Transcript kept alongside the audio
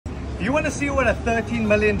If you want to see what a $13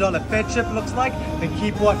 million Feadship looks like, then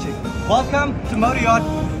keep watching. Welcome to Motor Yacht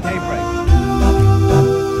Daybreak.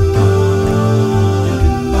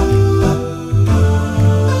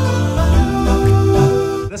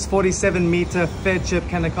 This 47-meter Feadship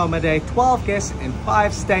can accommodate 12 guests in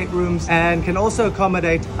 5 staterooms and can also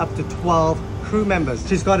accommodate up to 12 crew members.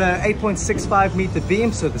 She's got a 8.65-meter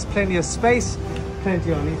beam, so there's plenty of space,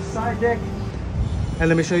 plenty on each side deck. And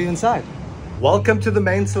let me show you inside. Welcome to the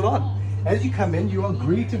main salon. As you come in, you are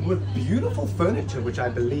greeted with beautiful furniture, which I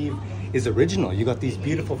believe is original. You got these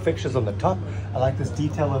beautiful fixtures on the top. I like this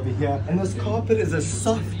detail over here. And this carpet is as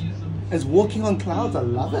soft as walking on clouds. I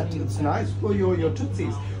love it. It's nice for your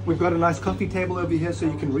tootsies. We've got a nice coffee table over here so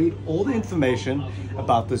you can read all the information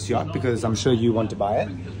about this yacht, because I'm sure you want to buy it.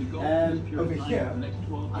 And over here,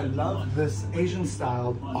 I love this Asian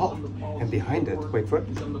style art. And behind it, wait for it,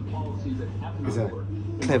 is a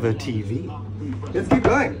clever TV. Let's keep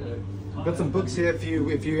going. Got some books here if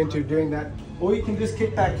you're into doing that, or you can just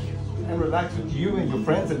kick back and relax with you and your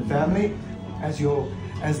friends and family as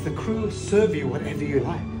the crew serve you whatever you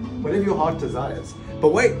like, whatever your heart desires. But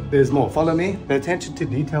wait, there's more. Follow me. The attention to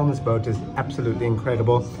detail on this boat is absolutely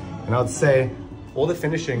incredible, and I'd say all the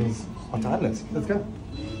finishings are timeless. Let's go.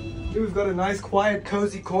 Here we've got a nice, quiet,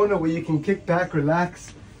 cozy corner where you can kick back,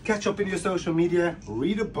 relax, catch up in your social media,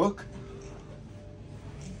 read a book,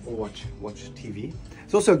 or watch TV.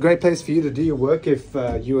 It's also a great place for you to do your work if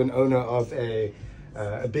you're an owner of a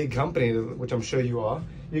big company, which I'm sure you are.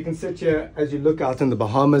 You can sit here as you look out in the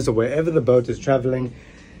Bahamas or wherever the boat is traveling,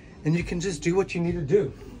 and you can just do what you need to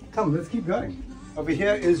do. Come, let's keep going. Over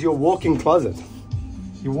here is your walk-in closet.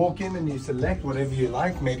 You walk in and you select whatever you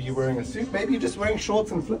like. Maybe you're wearing a suit, maybe you're just wearing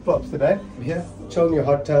shorts and flip-flops today. Over here, chill in your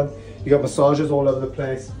hot tub. You got massages all over the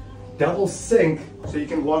place. Double sink, so you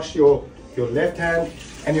can wash your left hand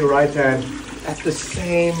and your right hand at the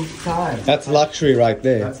same time. That's luxury right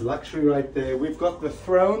there. That's luxury right there. We've got the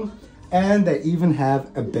throne, and they even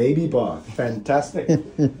have a baby bath. Fantastic.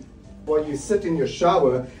 While you sit in your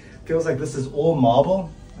shower, feels like this is all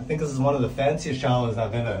marble. I think this is one of the fanciest showers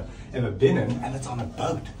I've ever been in, and it's on a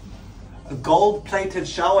boat. A gold-plated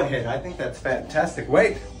shower head. I think that's fantastic.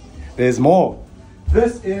 Wait, there's more.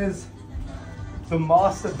 This is the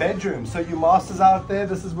master bedroom. So you masters out there,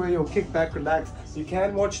 this is where you'll kick back, relax. You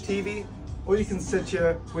can watch TV, or you can sit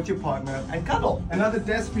here with your partner and cuddle. Another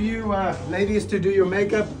desk for you ladies to do your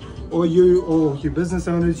makeup, or your business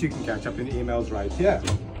owners, you can catch up in emails right here.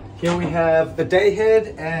 Here we have the day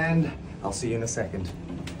head, and I'll see you in a second.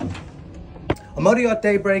 On Motor Yacht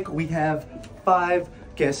Daybreak, we have 5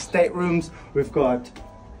 guest staterooms. We've got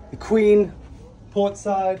the Queen port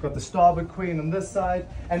side, got the starboard queen on this side,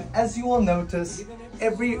 and as you will notice,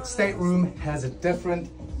 every stateroom has a different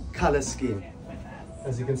color scheme.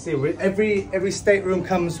 As you can see, every stateroom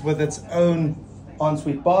comes with its own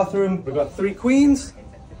ensuite bathroom. We've got 3 queens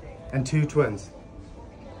and 2 twins.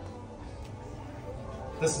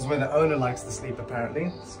 This is where the owner likes to sleep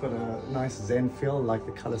apparently. It's got a nice zen feel, like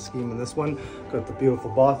the color scheme in this one. Got the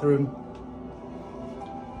beautiful bathroom.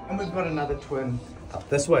 And we've got another twin up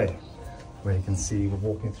this way, where you can see we're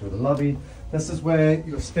walking through the lobby. This is where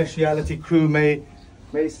your speciality crew may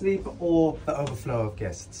sleep, or the overflow of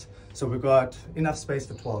guests. So we've got enough space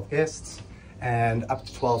for 12 guests and up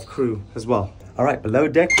to 12 crew as well. All right, below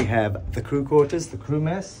deck we have the crew quarters, the crew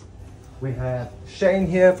mess. We have Shane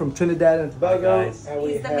here from Trinidad and Tobago. Hi guys. And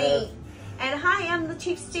he's the mate. And hi, I'm the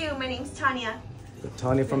chief stew. My name's Tanya.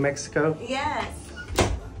 Tanya from Mexico. Yes.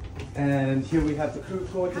 And here we have the crew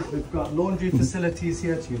quarters. We've got laundry facilities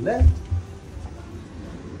here to your left.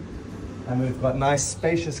 And we've got nice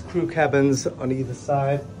spacious crew cabins on either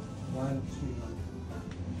side. 1,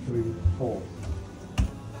 2, 3, 4.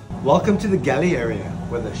 Welcome to the galley area,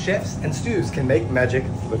 where the chefs and stews can make magic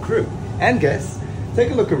for the crew and guests.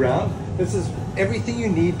 Take a look around. This is everything you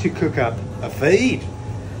need to cook up a feed.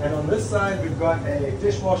 And on this side, we've got a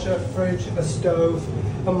dishwasher, fridge, a stove,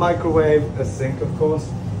 a microwave, a sink, of course.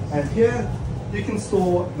 And here you can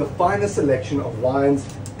store the finest selection of wines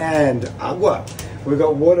and agua. We've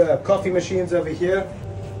got water, coffee machines over here.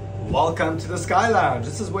 Welcome to the Sky Lounge.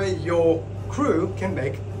 This is where your crew can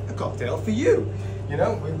make a cocktail for you. You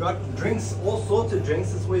know, we've got drinks, all sorts of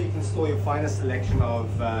drinks. This is where you can store your finest selection of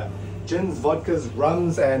gins, vodkas,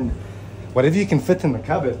 rums, and whatever you can fit in the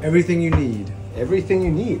cupboard. Everything you need. Everything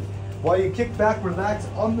you need. While you kick back, relax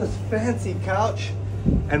on this fancy couch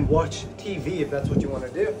and watch TV if that's what you want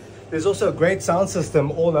to do. There's also a great sound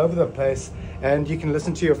system all over the place, and you can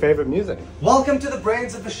listen to your favorite music. Welcome to the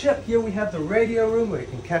brains of the ship. Here we have the radio room where you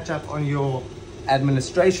can catch up on your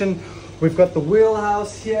administration. We've got the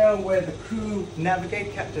wheelhouse here where the crew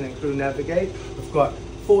navigate, captain and crew navigate. We've got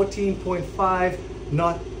 14.5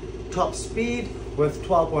 knot top speed with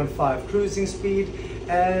 12.5 cruising speed.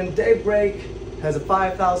 And Daybreak has a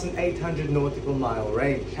 5,800 nautical mile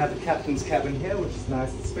range. Have a captain's cabin here, which is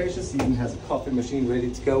nice and spacious. Even has a coffee machine ready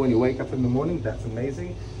to go when you wake up in the morning. That's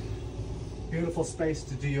amazing. Beautiful space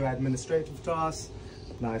to do your administrative tasks.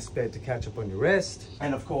 Nice bed to catch up on your rest.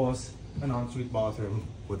 And of course, an ensuite bathroom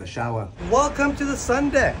with a shower. Welcome to the sun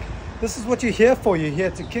deck. This is what you're here for. You're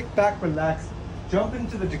here to kick back, relax, jump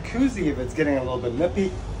into the jacuzzi if it's getting a little bit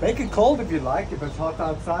nippy. Make it cold if you like, if it's hot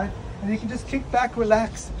outside. And you can just kick back,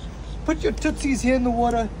 relax, put your tootsies here in the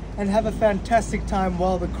water and have a fantastic time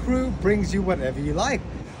while the crew brings you whatever you like.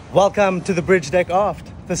 Welcome to the bridge deck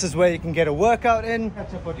aft. This is where you can get a workout in,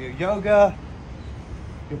 catch up on your yoga,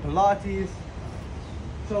 your Pilates,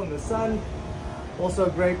 chill in the sun. Also a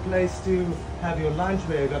great place to have your lunch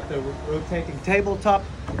where you've got the rotating tabletop.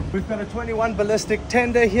 We've got a 21 ballistic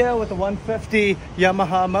tender here with a 150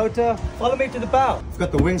 Yamaha motor. Follow me to the bow. We've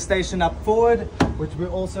got the wing station up forward, which we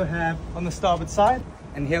also have on the starboard side.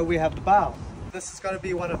 And here we have the bow. This is going to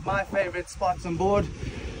be one of my favorite spots on board.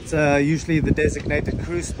 It's usually the designated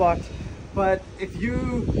cruise spot. But if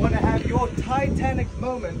you want to have your Titanic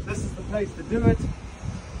moment, this is the place to do it.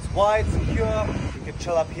 It's wide, secure. You can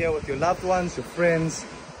chill up here with your loved ones, your friends,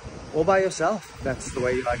 or by yourself. That's the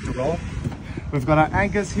way you like to roll. We've got our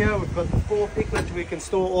anchors here. We've got the forepeak, which we can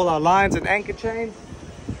store all our lines and anchor chains.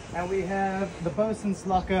 And we have the bosun's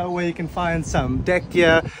locker where you can find some deck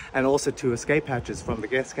gear and also 2 escape hatches from the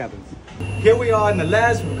guest cabins. Here we are in the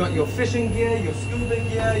LAS. We've got your fishing gear, your scuba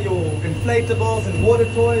gear, your inflatables and water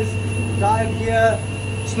toys, dive gear,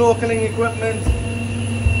 snorkeling equipment.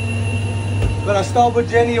 We've got our starboard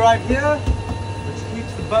Jenny right here, which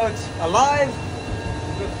keeps the boat alive.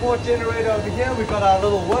 We've got port generator over here. We've got our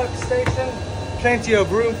little workstation. Plenty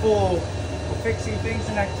of room for fixing things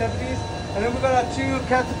and activities. And then we've got our 2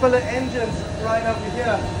 Caterpillar engines right over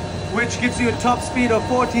here, which gives you a top speed of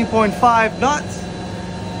 14.5 knots,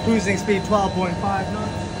 cruising speed 12.5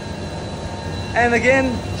 knots. And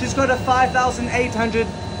again, she's got a 5,800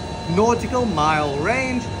 nautical mile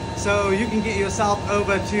range, so you can get yourself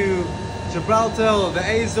over to Gibraltar or the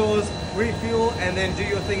Azores, refuel, and then do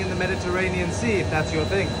your thing in the Mediterranean Sea if that's your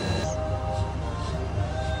thing.